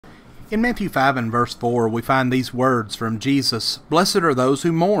In Matthew 5 and verse 4, we find these words from Jesus, "Blessed are those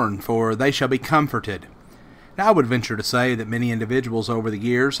who mourn, for they shall be comforted." Now, I would venture to say that many individuals over the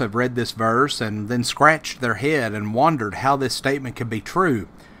years have read this verse and then scratched their head and wondered how this statement could be true.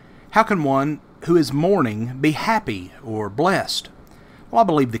 How can one who is mourning be happy or blessed? Well, I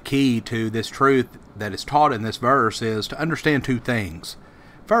believe the key to this truth that is taught in this verse is to understand two things.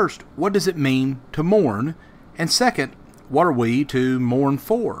 First, what does it mean to mourn? And second, what are we to mourn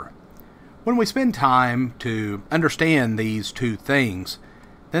for? When we spend time to understand these two things,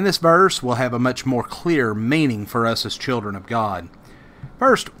 then this verse will have a much more clear meaning for us as children of God.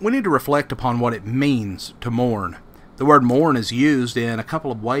 First, we need to reflect upon what it means to mourn. The word mourn is used in a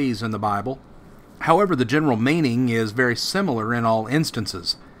couple of ways in the Bible. However, the general meaning is very similar in all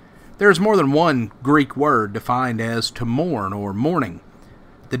instances. There is more than one Greek word defined as to mourn or mourning.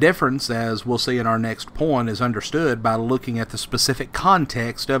 The difference, as we'll see in our next point, is understood by looking at the specific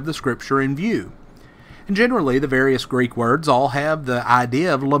context of the scripture in view. And generally, the various Greek words all have the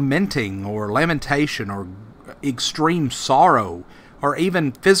idea of lamenting or lamentation or extreme sorrow, or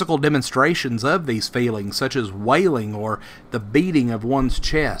even physical demonstrations of these feelings, such as wailing or the beating of one's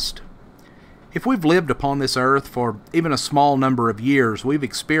chest. If we've lived upon this earth for even a small number of years, we've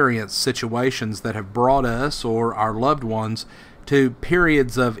experienced situations that have brought us or our loved ones to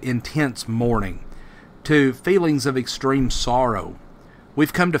periods of intense mourning, to feelings of extreme sorrow.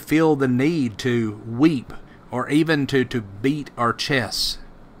 We've come to feel the need to weep or even to beat our chests.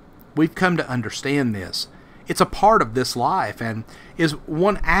 We've come to understand this. It's a part of this life and is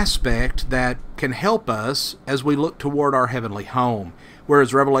one aspect that can help us as we look toward our heavenly home.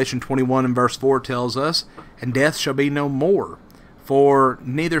 Whereas Revelation 21 and verse 4 tells us, "And death shall be no more, for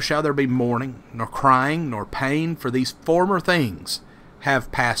neither shall there be mourning, nor crying, nor pain, for these former things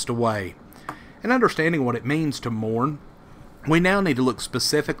have passed away." And understanding what it means to mourn, we now need to look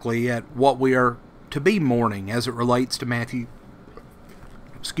specifically at what we are to be mourning as it relates to Matthew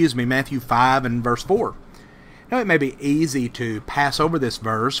 5 and verse 4. Now, it may be easy to pass over this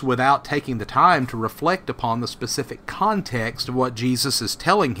verse without taking the time to reflect upon the specific context of what Jesus is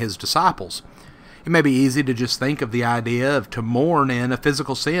telling his disciples. It may be easy to just think of the idea of to mourn in a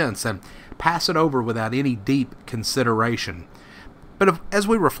physical sense and pass it over without any deep consideration. But as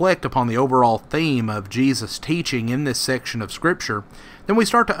we reflect upon the overall theme of Jesus' teaching in this section of Scripture, then we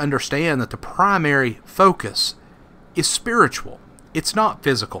start to understand that the primary focus is spiritual. It's not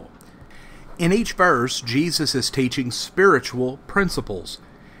physical. In each verse, Jesus is teaching spiritual principles.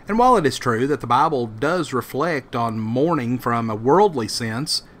 And while it is true that the Bible does reflect on mourning from a worldly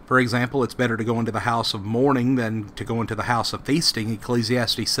sense, for example, it's better to go into the house of mourning than to go into the house of feasting,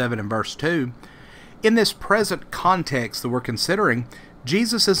 Ecclesiastes 7 and verse 2, in this present context that we're considering,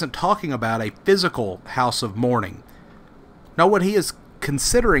 Jesus isn't talking about a physical house of mourning. No, what he is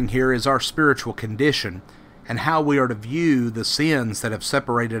considering here is our spiritual condition and how we are to view the sins that have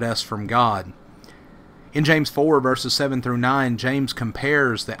separated us from God. In James 4, verses 7 through 9, James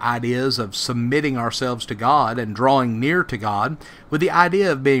compares the ideas of submitting ourselves to God and drawing near to God with the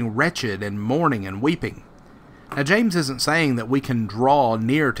idea of being wretched and mourning and weeping. Now, James isn't saying that we can draw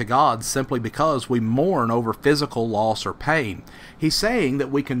near to God simply because we mourn over physical loss or pain. He's saying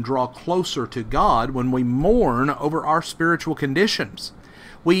that we can draw closer to God when we mourn over our spiritual conditions.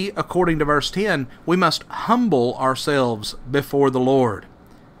 We, according to verse 10, we must humble ourselves before the Lord.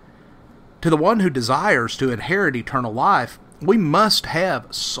 To the one who desires to inherit eternal life, we must have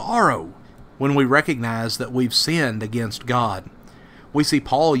sorrow when we recognize that we've sinned against God. We see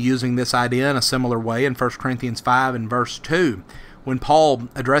Paul using this idea in a similar way in 1 Corinthians 5 and verse 2, when Paul,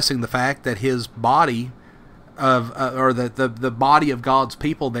 addressing the fact that his body the body of God's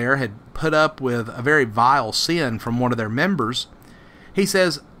people there had put up with a very vile sin from one of their members, he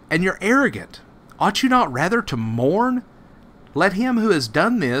says, "And you're arrogant. Ought you not rather to mourn? Let him who has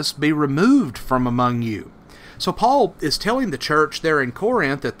done this be removed from among you." So Paul is telling the church there in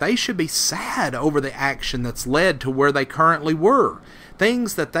Corinth that they should be sad over the action that's led to where they currently were,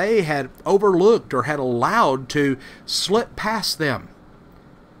 things that they had overlooked or had allowed to slip past them.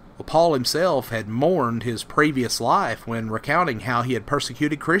 Well, Paul himself had mourned his previous life when recounting how he had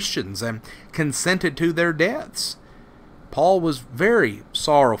persecuted Christians and consented to their deaths. Paul was very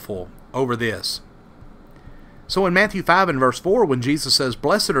sorrowful over this. So in Matthew 5 and verse 4, when Jesus says,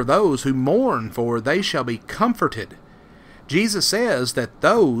 "Blessed are those who mourn, for they shall be comforted," Jesus says that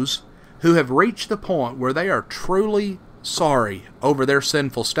those who have reached the point where they are truly sorry over their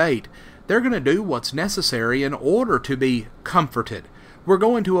sinful state, they're going to do what's necessary in order to be comforted. We're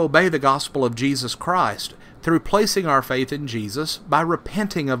going to obey the gospel of Jesus Christ through placing our faith in Jesus, by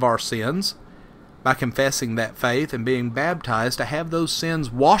repenting of our sins, by confessing that faith and being baptized to have those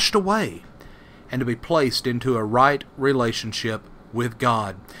sins washed away and to be placed into a right relationship with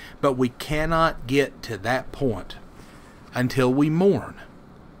God. But we cannot get to that point until we mourn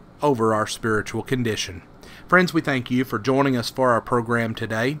over our spiritual condition. Friends, we thank you for joining us for our program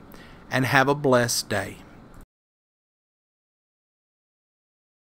today, and have a blessed day.